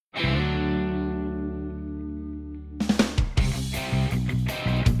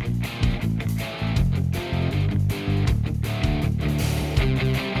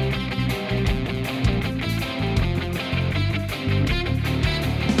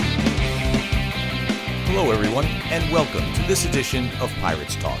Hello, everyone, and welcome to this edition of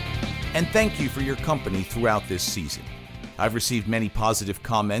Pirates Talk. And thank you for your company throughout this season. I've received many positive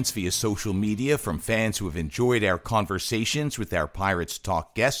comments via social media from fans who have enjoyed our conversations with our Pirates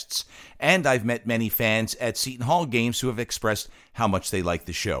Talk guests, and I've met many fans at Seton Hall games who have expressed how much they like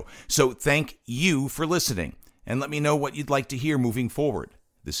the show. So thank you for listening, and let me know what you'd like to hear moving forward.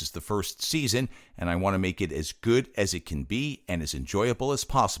 This is the first season, and I want to make it as good as it can be and as enjoyable as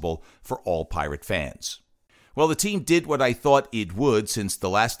possible for all Pirate fans. Well, the team did what I thought it would since the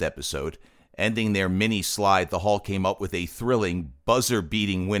last episode. Ending their mini slide, the Hall came up with a thrilling,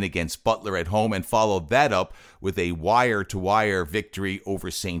 buzzer-beating win against Butler at home and followed that up with a wire-to-wire victory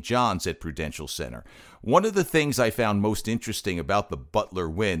over St. John's at Prudential Center. One of the things I found most interesting about the Butler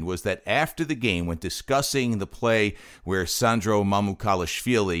win was that after the game, when discussing the play where Sandro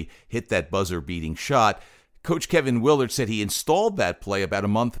Mamukelashvili hit that buzzer-beating shot, Coach Kevin Willard said he installed that play about a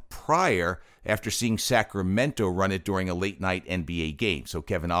month prior after seeing Sacramento run it during a late-night NBA game. So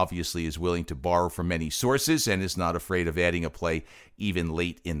Kevin obviously is willing to borrow from many sources and is not afraid of adding a play even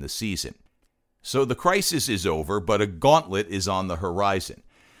late in the season. So the crisis is over, but a gauntlet is on the horizon.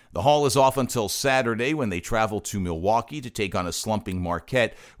 The Hall is off until Saturday when they travel to Milwaukee to take on a slumping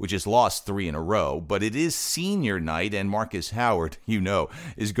Marquette, which has lost 3 in a row. But it is senior night, and Marcus Howard,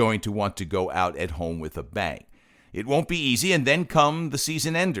 is going to want to go out at home with a bang. It won't be easy, and then come the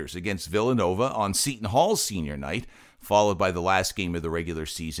season enders against Villanova on Seton Hall's senior night, followed by the last game of the regular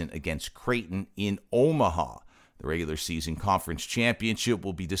season against Creighton in Omaha. The regular season conference championship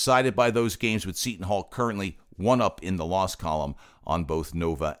will be decided by those games, with Seton Hall currently one up in the loss column on both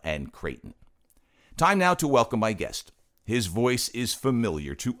Nova and Creighton. Time now to welcome my guest. His voice is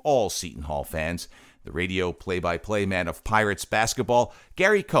familiar to all Seton Hall fans, the radio play-by-play man of Pirates basketball,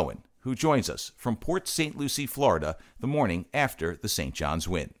 Gary Cohen, who joins us from Port St. Lucie, Florida, the morning after the St. John's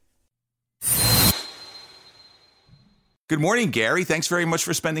win. Good morning, Gary. Thanks very much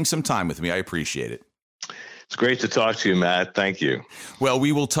for spending some time with me. I appreciate it. It's great to talk to you, Matt. Thank you. Well,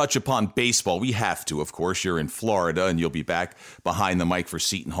 we will touch upon baseball. We have to, of course. You're in Florida, and you'll be back behind the mic for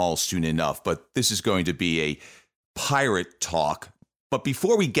Seton Hall soon enough. But this is going to be a Pirate Talk. But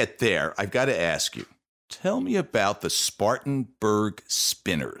before we get there, I've got to ask you, tell me about the Spartanburg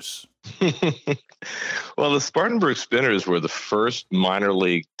Spinners. Well, the Spartanburg Spinners were the first minor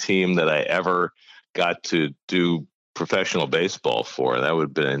league team that I ever got to do professional baseball for. That would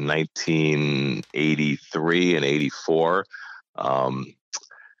have been in 1983 and 84.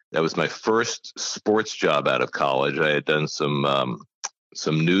 That was my first sports job out of college. I had done some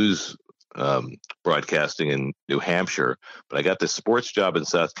news broadcasting in New Hampshire, but I got this sports job in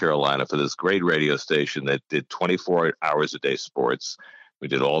South Carolina for this great radio station that did 24 hours a day sports. We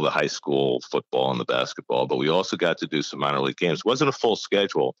did all the high school football and the basketball, but we also got to do some minor league games. It wasn't a full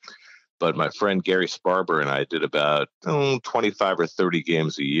schedule, but my friend Gary Sparber and I did about 25 or 30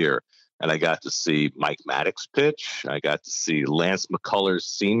 games a year. And I got to see Mike Maddox pitch. I got to see Lance McCullers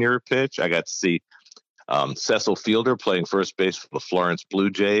Sr. pitch. I got to see Cecil Fielder playing first base for the Florence Blue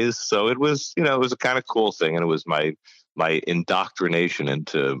Jays. So it was, it was a kind of cool thing. And it was my indoctrination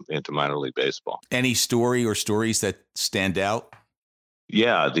into minor league baseball. Any story or stories that stand out?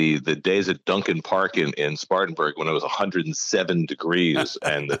 Yeah, the days at Duncan Park in Spartanburg when it was 107 degrees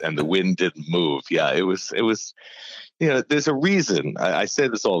and the wind didn't move. Yeah, it was. There's a reason. I say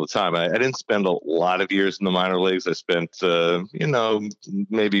this all the time. I didn't spend a lot of years in the minor leagues. I spent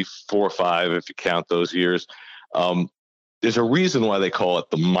maybe 4 or 5 if you count those years. There's a reason why they call it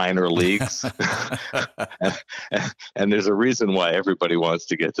the minor leagues. and there's a reason why everybody wants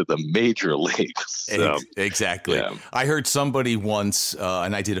to get to the major leagues. So, exactly. Yeah. I heard somebody once,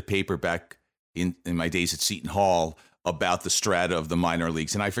 and I did a paper back in my days at Seton Hall about the strata of the minor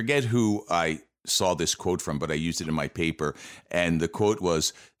leagues. And I forget who I saw this quote from, but I used it in my paper. And the quote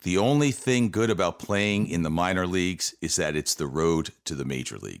was, "The only thing good about playing in the minor leagues is that it's the road to the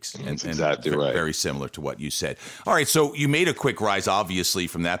major leagues." That's exactly right. Very similar to what you said. All right, so you made a quick rise, obviously,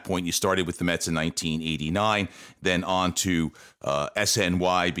 from that point. You started with the Mets in 1989, then on to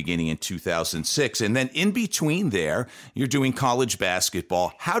SNY beginning in 2006. And then in between there, you're doing college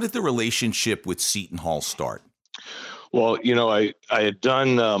basketball. How did the relationship with Seton Hall start? Well, I had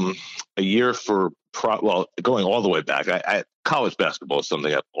done a year for going all the way back. College basketball is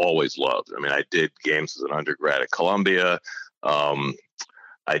something I've always loved. I mean, I did games as an undergrad at Columbia.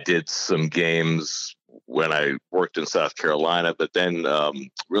 I did some games when I worked in South Carolina, but then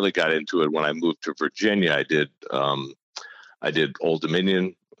really got into it when I moved to Virginia. I did Old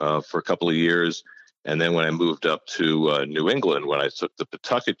Dominion for a couple of years. And then when I moved up to New England, when I took the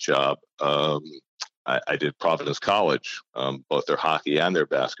Pawtucket job, I did Providence College, both their hockey and their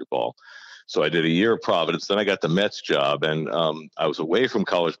basketball. So I did a year of Providence. Then I got the Mets job, and I was away from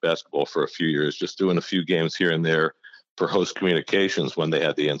college basketball for a few years, just doing a few games here and there for Host Communications when they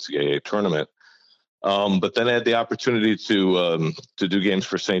had the NCAA tournament. But then I had the opportunity to do games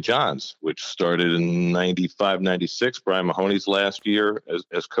for St. John's, which started in 95, 96, Brian Mahoney's last year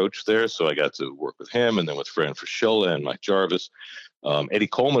as coach there. So I got to work with him, and then with Fran Fraschilla and Mike Jarvis. Eddie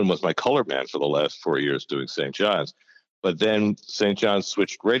Coleman was my color man for the last 4 years doing St. John's. But then St. John's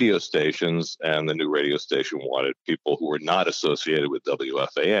switched radio stations, and the new radio station wanted people who were not associated with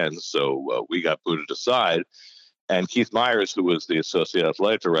WFAN. So we got booted aside. And Keith Myers, who was the associate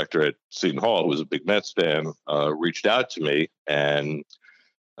athletic director at Seton Hall, who was a big Mets fan, reached out to me. And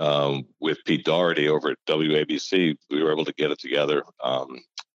with Pete Doherty over at WABC, we were able to get it together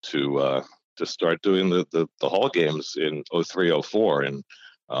to start doing the Hall games in 03, 04. And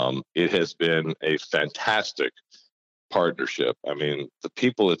it has been a fantastic partnership. I mean, the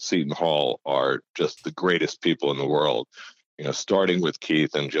people at Seton Hall are just the greatest people in the world. Starting with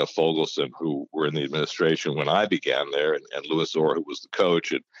Keith and Jeff Fogelson, who were in the administration when I began there, and Louis Orr, who was the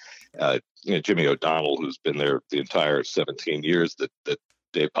coach, and Jimmy O'Donnell, who's been there the entire 17 years that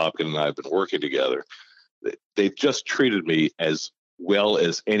Dave Popkin and I have been working together. They've just treated me as well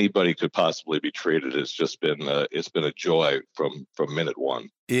as anybody could possibly be treated. It's just been it's been a joy from minute one.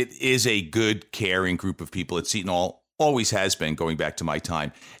 It is a good, caring group of people at Seton Hall. Always has been, going back to my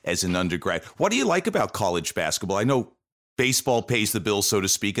time as an undergrad. What do you like about college basketball? I know baseball pays the bills, so to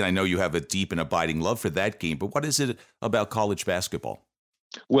speak, and I know you have a deep and abiding love for that game. But what is it about college basketball?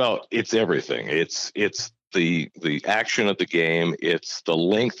 Well, it's everything. It's the action of the game. It's the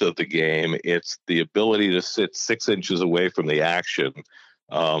length of the game. It's the ability to sit 6 inches away from the action.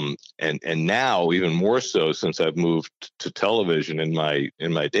 And now even more so since I've moved to television in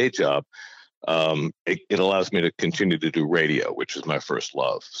my day job, it allows me to continue to do radio, which is my first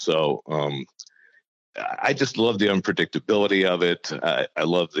love. So I just love the unpredictability of it. I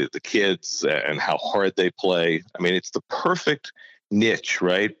love the kids and how hard they play. I mean, it's the perfect niche,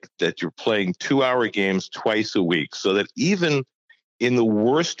 right? That you're playing 2-hour games twice a week, so that even in the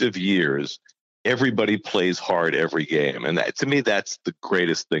worst of years, everybody plays hard every game. And that, to me, that's the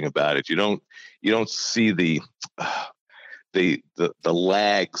greatest thing about it. You don't see the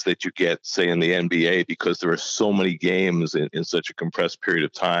lags that you get, say, in the NBA, because there are so many games in such a compressed period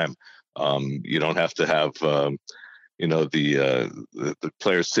of time. You don't have to have the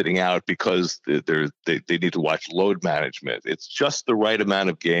players sitting out because they need to watch load management. It's just the right amount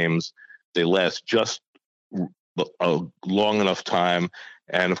of games. They last just a long enough time,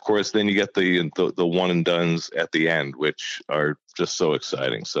 and of course, then you get the one and dones at the end, which are just so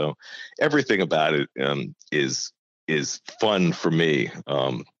exciting. So everything about it is fun for me.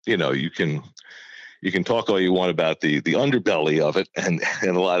 You can talk all you want about the underbelly of it and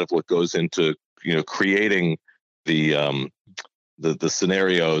a lot of what goes into creating the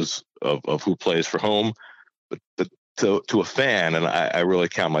scenarios of who plays for whom, but to a fan, and I really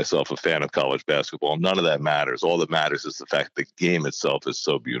count myself a fan of college basketball, none of that matters. All that matters is the fact the game itself is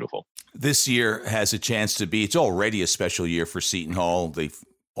so beautiful. This year has a chance to be, it's already a special year for Seton Hall. They've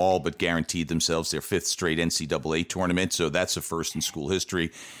all but guaranteed themselves their 5th straight NCAA tournament, so that's a first in school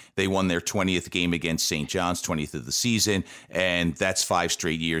history. They won their 20th game against St. John's, 20th of the season, and that's 5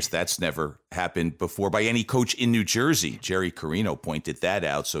 straight years. That's never happened before by any coach in New Jersey. Jerry Carino pointed that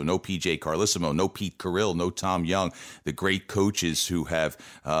out. So no P.J. Carlesimo, no Pete Carrill, no Tom Young, the great coaches who have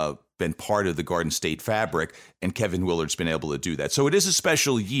been part of the Garden State fabric, and Kevin Willard's been able to do that. So it is a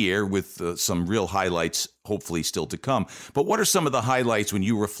special year with some real highlights, hopefully still to come. But what are some of the highlights when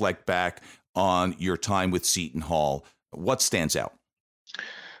you reflect back on your time with Seton Hall? What stands out?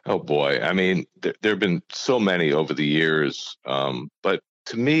 Oh, boy. I mean, there have been so many over the years, but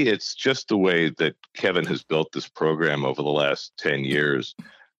to me, it's just the way that Kevin has built this program over the last 10 years.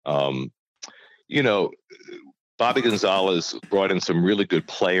 Bobby Gonzalez brought in some really good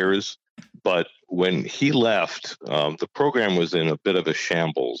players, but when he left, the program was in a bit of a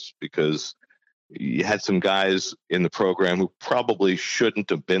shambles because you had some guys in the program who probably shouldn't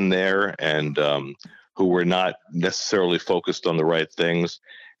have been there and who were not necessarily focused on the right things.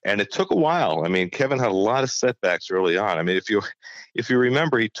 And it took a while. I mean, Kevin had a lot of setbacks early on. I mean, if you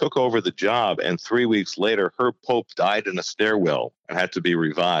remember, he took over the job, and 3 weeks later, Herb Pope died in a stairwell and had to be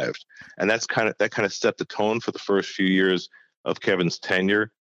revived. And that kind of set the tone for the first few years of Kevin's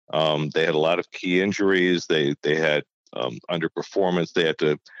tenure. They had a lot of key injuries. They had underperformance. They had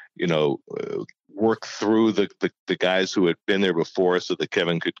to, work through the guys who had been there before, so that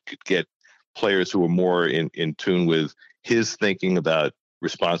Kevin could get players who were more in tune with his thinking about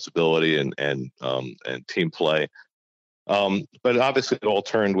responsibility and team play. But obviously, it all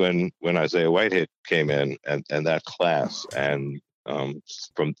turned when Isaiah Whitehead came in and that class, and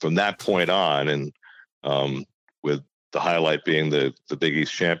from that point on, and with the highlight being the Big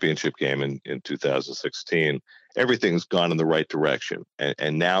East championship game in 2016, everything's gone in the right direction,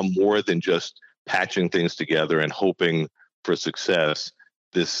 and now more than just patching things together and hoping for success,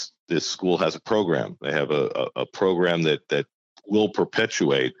 this school has a program. They have a program that will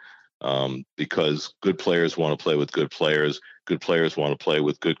perpetuate. Because good players want to play with good players. Good players want to play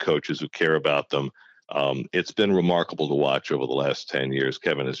with good coaches who care about them. It's been remarkable to watch over the last 10 years.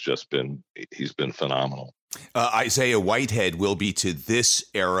 Kevin he's been phenomenal. Isaiah Whitehead will be to this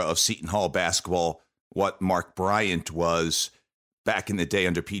era of Seton Hall basketball what Mark Bryant was back in the day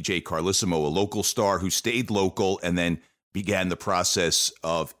under P.J. Carlesimo, a local star who stayed local and then began the process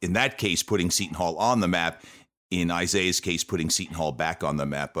of, in that case, putting Seton Hall on the map. In Isaiah's case, putting Seton Hall back on the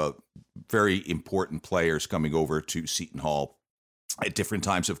map. Very important players coming over to Seton Hall at different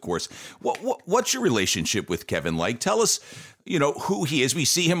times, of course. What's your relationship with Kevin like? Tell us, who he is. We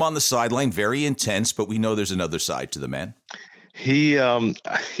see him on the sideline, very intense, but we know there's another side to the man. He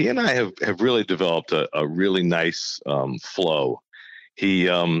and I have really developed a really nice flow.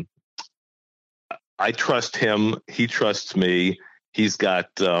 I trust him. He trusts me. He's got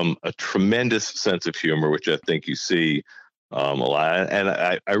a tremendous sense of humor, which I think you see a lot. And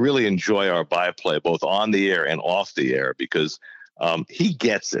I really enjoy our byplay, both on the air and off the air, because he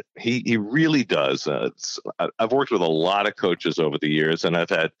gets it. He really does. I've worked with a lot of coaches over the years, and I've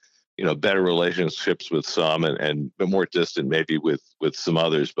had better relationships with some, and more distant maybe with some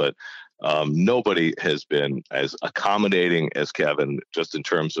others. But nobody has been as accommodating as Kevin, just in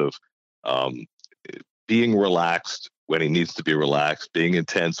terms of being relaxed when he needs to be relaxed, being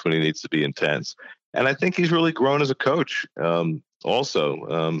intense when he needs to be intense. And I think he's really grown as a coach.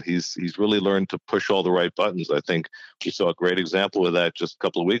 He's really learned to push all the right buttons. I think we saw a great example of that just a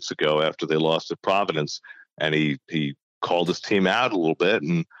couple of weeks ago after they lost at Providence, and he called his team out a little bit,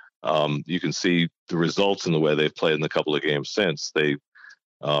 and you can see the results in the way they've played in the couple of games since. They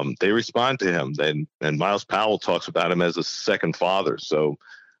respond to him. And Miles Powell talks about him as a second father. So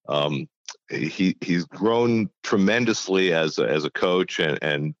he's grown tremendously as a coach,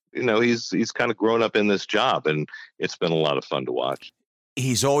 and he's kind of grown up in this job, and it's been a lot of fun to watch.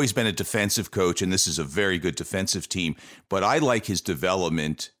 He's always been a defensive coach, and this is a very good defensive team, but I like his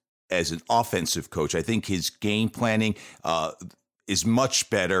development as an offensive coach. I think his game planning is much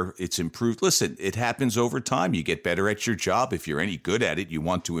better. It's improved. Listen, it happens over time. You get better at your job. If you're any good at it, you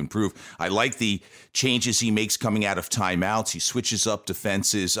want to improve. I like the changes he makes coming out of timeouts. He switches up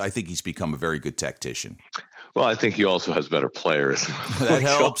defenses. I think he's become a very good tactician. Well, I think he also has better players. That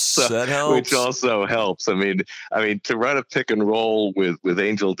helps. Which also helps. I mean, to run a pick and roll with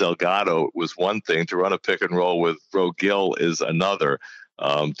Angel Delgado was one thing. To run a pick and roll with Ro Gill is another.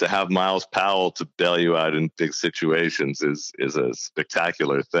 To have Miles Powell to bail you out in big situations is a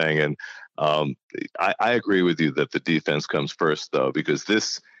spectacular thing. And I agree with you that the defense comes first, though, because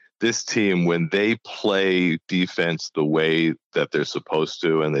this team, when they play defense the way that they're supposed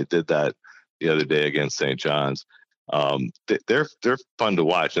to, and they did that the other day against St. John's, they're fun to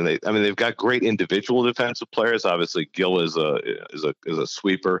watch. And they've got great individual defensive players. Obviously, Gill is a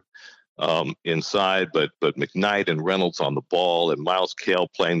sweeper inside, but McKnight and Reynolds on the ball, and Miles Cale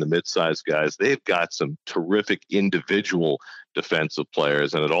playing the mid-sized guys. They've got some terrific individual defensive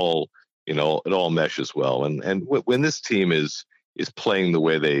players, and it all meshes well. And when this team is playing the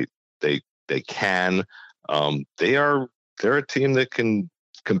way they can, they're a team that can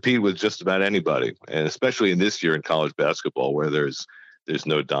compete with just about anybody, and especially in this year in college basketball, where there's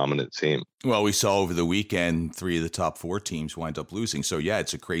no dominant team. Well, we saw over the weekend 3 of the top 4 teams wind up losing. So, yeah,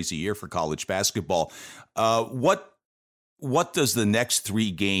 it's a crazy year for college basketball. What does the next 3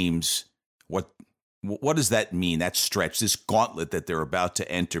 games, what does that mean, that stretch, this gauntlet that they're about to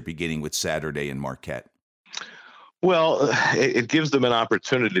enter beginning with Saturday in Marquette? Well, it gives them an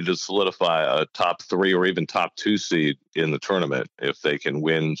opportunity to solidify a top 3 or even top 2 seed in the tournament if they can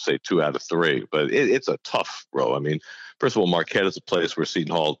win, say, 2 out of 3. But it's a tough row. I mean, first of all, Marquette is a place where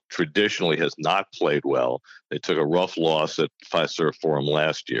Seton Hall traditionally has not played well. They took a rough loss at Fiserv Forum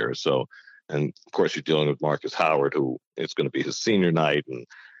last year. So, and of course, you're dealing with Marcus Howard, who it's going to be his senior night, and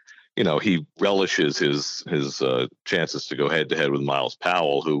he relishes his chances to go head to head with Miles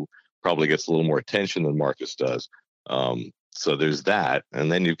Powell, who probably gets a little more attention than Marcus does. So there's that.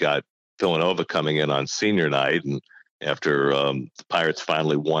 And then you've got Villanova coming in on senior night. And after the Pirates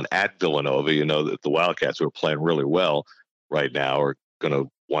finally won at Villanova, that the Wildcats, who are playing really well right now, are going to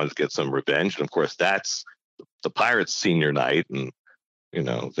want to get some revenge. And of course, that's the Pirates senior night. And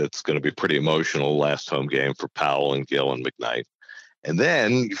that's going to be pretty emotional. Last home game for Powell and Gill and McKnight. And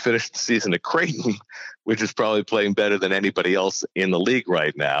then you finish the season at Creighton, which is probably playing better than anybody else in the league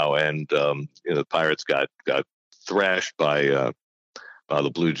right now. And the Pirates got thrashed by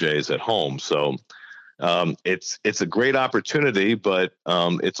the Blue Jays at home. So it's a great opportunity, but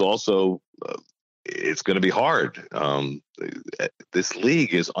it's also it's going to be hard. This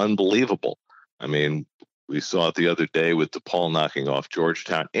league is unbelievable. I mean, we saw it the other day with DePaul knocking off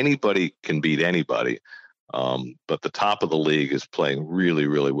Georgetown. Anybody can beat anybody. But the top of the league is playing really,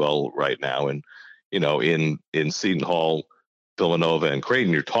 really well right now. And, in Seton Hall, Villanova, and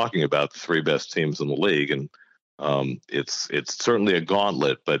Creighton, you're talking about the three best teams in the league. And it's certainly a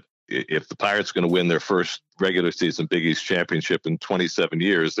gauntlet. But if the Pirates are going to win their first regular season Big East championship in 27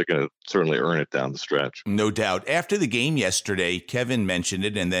 years, they're going to certainly earn it down the stretch. No doubt. After the game yesterday, Kevin mentioned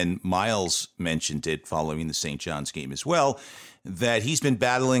it, and then Miles mentioned it following the St. John's game as well, that he's been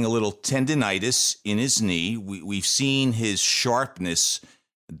battling a little tendinitis in his knee. We've seen his sharpness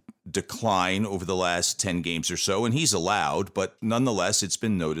decline over the last 10 games or so, and he's allowed, but nonetheless, it's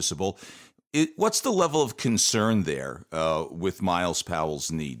been noticeable. What's the level of concern there with Miles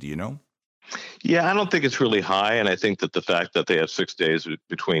Powell's knee? Do you know? Yeah, I don't think it's really high, and I think that the fact that they have 6 days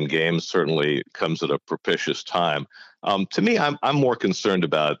between games certainly comes at a propitious time. To me, I'm more concerned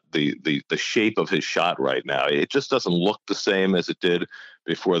about the shape of his shot right now. It just doesn't look the same as it did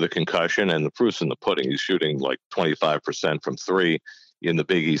before the concussion, and the proof's in the pudding. He's shooting like 25% from three in the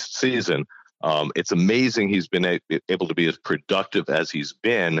Big East season. It's amazing he's been able to be as productive as he's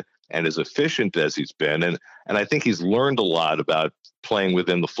been and as efficient as he's been, and I think he's learned a lot about playing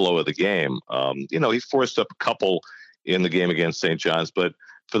within the flow of the game. He forced up a couple in the game against St. John's, but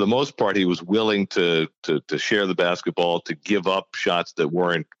for the most part, he was willing to share the basketball, to give up shots that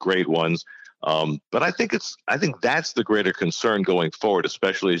weren't great ones. But I think that's the greater concern going forward,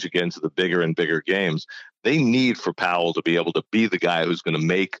 especially as you get into the bigger and bigger games. They need for Powell to be able to be the guy who's going to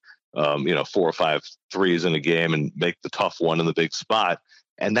make 4 or 5 threes in a game and make the tough one in the big spot.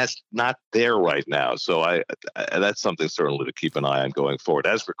 And that's not there right now. So that's something certainly to keep an eye on going forward.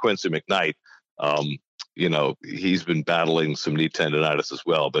 As for Quincy McKnight, he's been battling some knee tendonitis as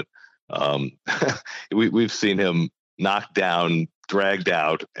well. But we've seen him knocked down, dragged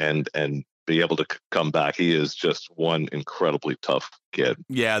out, and be able to come back. He is just one incredibly tough kid.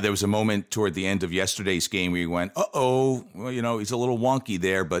 Yeah, there was a moment toward the end of yesterday's game where he went, well, he's a little wonky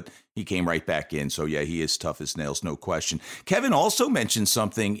there, but he came right back in. So, yeah, he is tough as nails, no question. Kevin also mentioned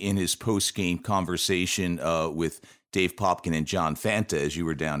something in his post-game conversation with Dave Popkin and John Fanta as you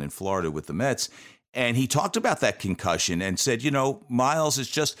were down in Florida with the Mets. And he talked about that concussion and said, Miles is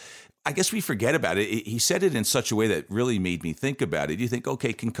just, I guess we forget about it. He said it in such a way that really made me think about it. You think,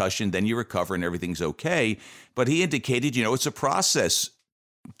 okay, concussion, then you recover and everything's okay. But he indicated, it's a process,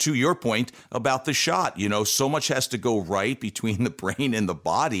 to your point about the shot. So much has to go right between the brain and the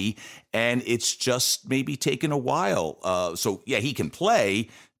body, and it's just maybe taken a while. So, yeah, he can play,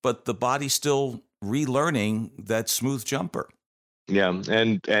 but the body's still relearning that smooth jumper. Yeah,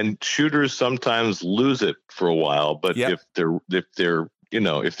 and shooters sometimes lose it for a while, but yep. if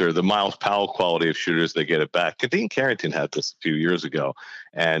they're the Miles Powell quality of shooters, they get it back. Kadeem Carrington had this a few years ago,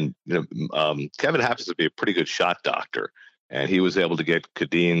 and Kevin happens to be a pretty good shot doctor, and he was able to get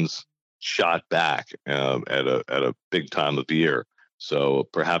Kadeem's shot back at a big time of the year. So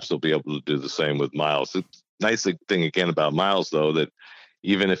perhaps they'll be able to do the same with Miles. The nice thing again about Miles, though, that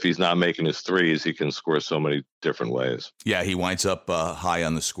even if he's not making his threes, he can score so many different ways. Yeah, he winds up high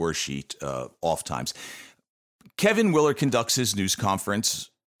on the score sheet off times. Kevin Willard conducts his news conference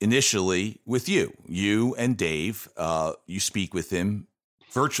initially with you and Dave. You speak with him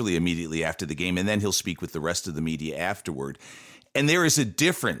virtually immediately after the game, and then he'll speak with the rest of the media afterward. And there is a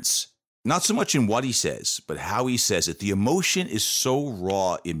difference, not so much in what he says, but how he says it. The emotion is so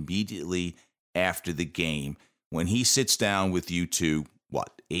raw immediately after the game when he sits down with you two,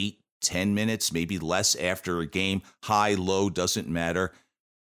 8-10 minutes, maybe less after a game, high, low, doesn't matter.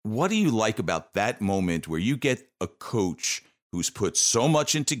 What do you like about that moment where you get a coach who's put so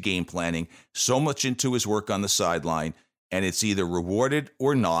much into game planning, so much into his work on the sideline, and it's either rewarded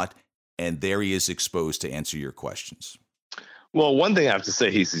or not, and there he is exposed to answer your questions? Well, one thing I have to say,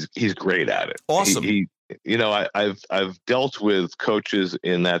 he's great at it. Awesome. I've dealt with coaches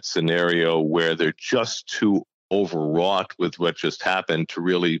in that scenario where they're just too overwrought with what just happened to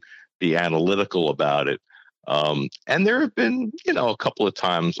really be analytical about it. And there have been, a couple of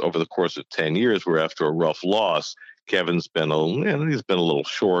times over the course of 10 years where after a rough loss, Kevin's been he's been a little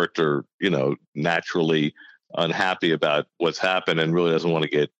short or, naturally unhappy about what's happened and really doesn't want to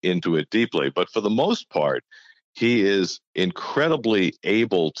get into it deeply. But for the most part, he is incredibly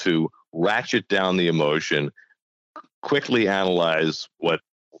able to ratchet down the emotion, quickly analyze what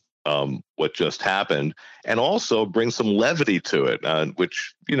just happened, and also bring some levity to it,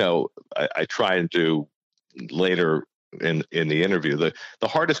 which I try and do later in the interview. The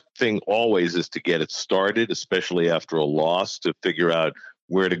hardest thing always is to get it started, especially after a loss, to figure out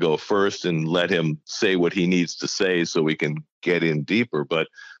where to go first and let him say what he needs to say so we can get in deeper. But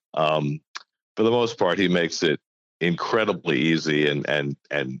for the most part, he makes it incredibly easy, and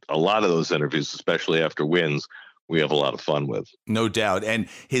a lot of those interviews, especially after wins, we have a lot of fun with. No doubt. And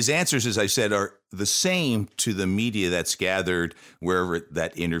his answers, as I said, are the same to the media that's gathered wherever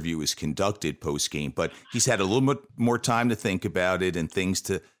that interview is conducted post-game. But he's had a little bit more time to think about it and things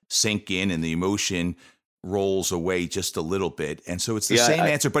to sink in, and the emotion rolls away just a little bit. And so it's the same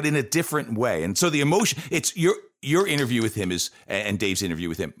answer, but in a different way. And so the emotion, it's your interview with him and Dave's interview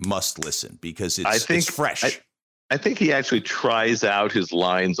with him must listen, because it's fresh. I think he actually tries out his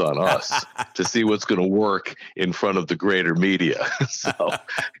lines on us to see what's going to work in front of the greater media. So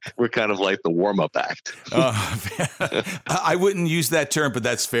we're kind of like the warm-up act. I wouldn't use that term, but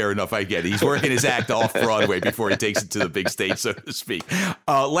that's fair enough. I get it. He's working his act off Broadway before he takes it to the big stage, so to speak.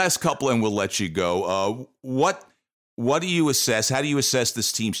 Last couple, and we'll let you go. What do you assess? How do you assess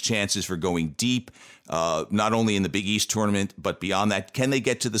this team's chances for going deep, not only in the Big East tournament, but beyond that? Can they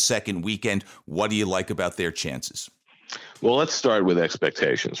get to the second weekend? What do you like about their chances? Well, let's start with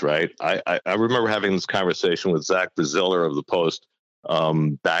expectations, right? I remember having this conversation with Zach Braziller of the Post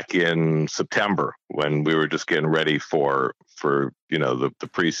back in September when we were just getting ready for the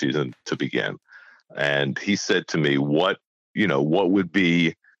preseason to begin. And he said to me, what would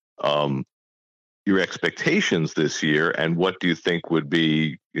be your expectations this year, and what do you think would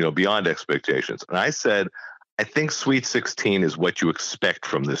be, beyond expectations? And I said, I think Sweet 16 is what you expect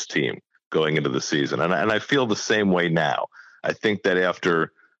from this team going into the season. And I feel the same way now. I think that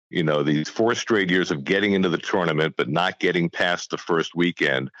after, these 4 straight years of getting into the tournament, but not getting past the first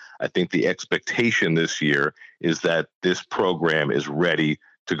weekend, I think the expectation this year is that this program is ready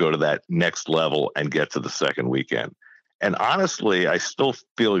to go to that next level and get to the second weekend. And honestly, I still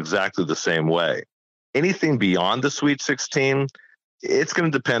feel exactly the same way. Anything beyond the Sweet 16, it's going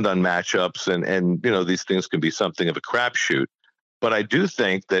to depend on matchups, and these things can be something of a crapshoot. But I do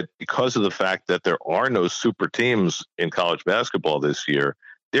think that because of the fact that there are no super teams in college basketball this year,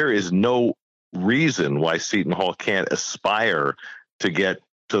 there is no reason why Seton Hall can't aspire to get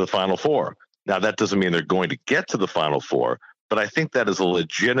to the Final Four. Now, that doesn't mean they're going to get to the Final Four, but I think that is a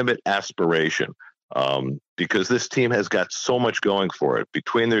legitimate aspiration. Because this team has got so much going for it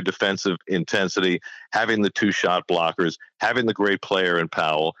between their defensive intensity, having the 2 shot blockers, having the great player in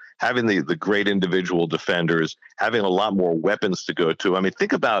Powell, having the great individual defenders, having a lot more weapons to go to. I mean,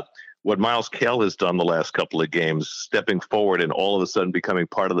 think about what Miles Cale has done the last couple of games, stepping forward and all of a sudden becoming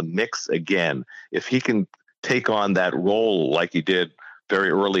part of the mix again. If he can take on that role like he did very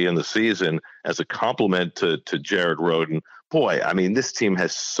early in the season as a complement to Jared Rhoden, boy, I mean, this team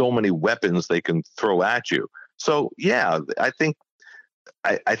has so many weapons they can throw at you. So, yeah, I think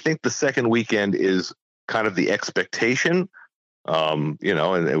the second weekend is kind of the expectation, and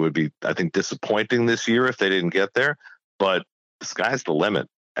it would be, I think, disappointing this year if they didn't get there. But the sky's the limit,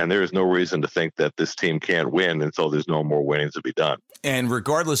 and there is no reason to think that this team can't win until there's no more winning to be done. And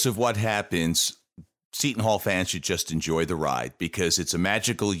regardless of what happens, Seton Hall fans should just enjoy the ride, because it's a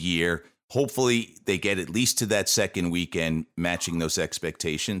magical year. Hopefully they get at least to that second weekend, matching those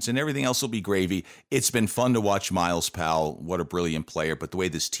expectations, and everything else will be gravy. It's been fun to watch Miles Powell. What a brilliant player. But the way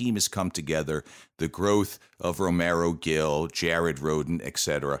this team has come together, the growth of Romaro Gill, Jared Rhoden,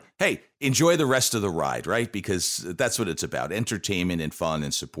 etc. Hey, enjoy the rest of the ride, right? Because that's what it's about, entertainment and fun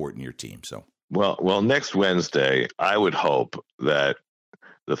and supporting your team. So, well, next Wednesday, I would hope that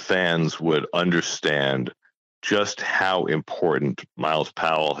the fans would understand just how important Miles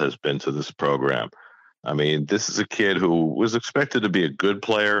Powell has been to this program. I mean, this is a kid who was expected to be a good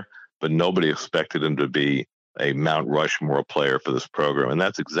player, but nobody expected him to be a Mount Rushmore player for this program. And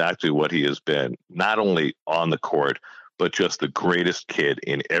that's exactly what he has been, not only on the court, but just the greatest kid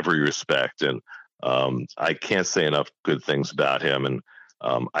in every respect. And I can't say enough good things about him. And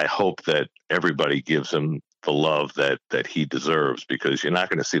I hope that everybody gives him the love that he deserves, because you're not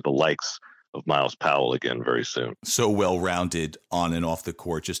going to see the likes of Miles Powell again very soon. So well-rounded on and off the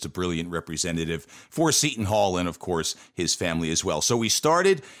court, just a brilliant representative for Seton Hall and, of course, his family as well. So we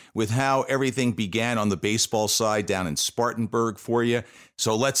started with how everything began on the baseball side down in Spartanburg for you.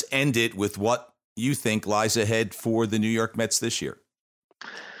 So let's end it with what you think lies ahead for the New York Mets this year.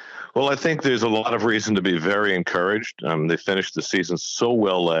 Well, I think there's a lot of reason to be very encouraged. They finished the season so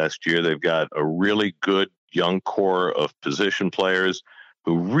well last year. They've got a really good young core of position players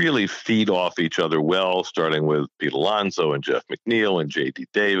who really feed off each other well, starting with Pete Alonso and Jeff McNeil and J.D.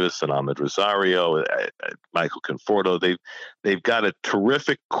 Davis and Ahmed Rosario, Michael Conforto. They've got a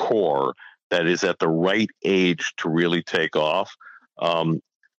terrific core that is at the right age to really take off.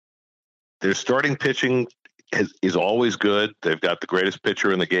 Their starting pitching is always good. They've got the greatest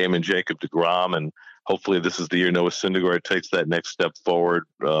pitcher in the game in Jacob deGrom, and hopefully this is the year Noah Syndergaard takes that next step forward.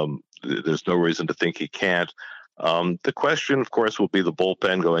 There's no reason to think he can't. The question, of course, will be the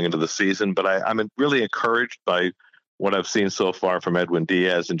bullpen going into the season, but I'm really encouraged by what I've seen so far from Edwin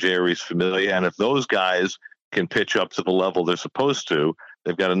Diaz and Jeurys Familia, and if those guys can pitch up to the level they're supposed to,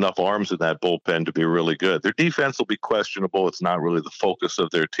 they've got enough arms in that bullpen to be really good. Their defense will be questionable. It's not really the focus of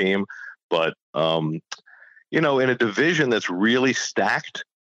their team, but in a division that's really stacked,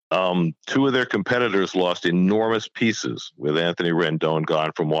 two of their competitors lost enormous pieces, with Anthony Rendon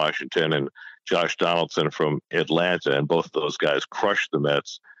gone from Washington and Josh Donaldson from Atlanta, and both of those guys crushed the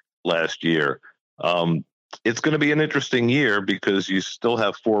Mets last year. It's going to be an interesting year because you still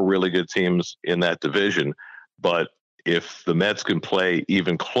have four really good teams in that division, but if the Mets can play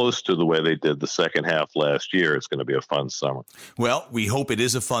even close to the way they did the second half last year, it's going to be a fun summer. Well, we hope it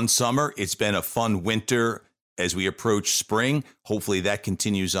is a fun summer. It's been a fun winter as we approach spring. Hopefully that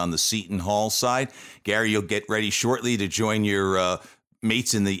continues on the Seton Hall side. Gary, you'll get ready shortly to join your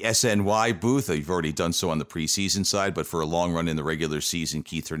mates in the SNY booth. You've already done so on the preseason side, but for a long run in the regular season,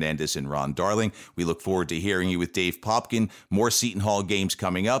 Keith Hernandez and Ron Darling. We look forward to hearing you with Dave Popkin. More Seton Hall games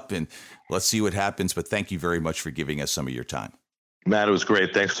coming up, and let's see what happens. But thank you very much for giving us some of your time. Matt, it was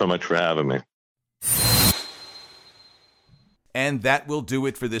great. Thanks so much for having me. And that will do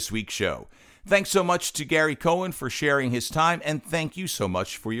it for this week's show. Thanks so much to Gary Cohen for sharing his time, and thank you so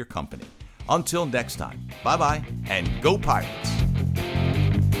much for your company. Until next time, bye-bye, and go Pirates!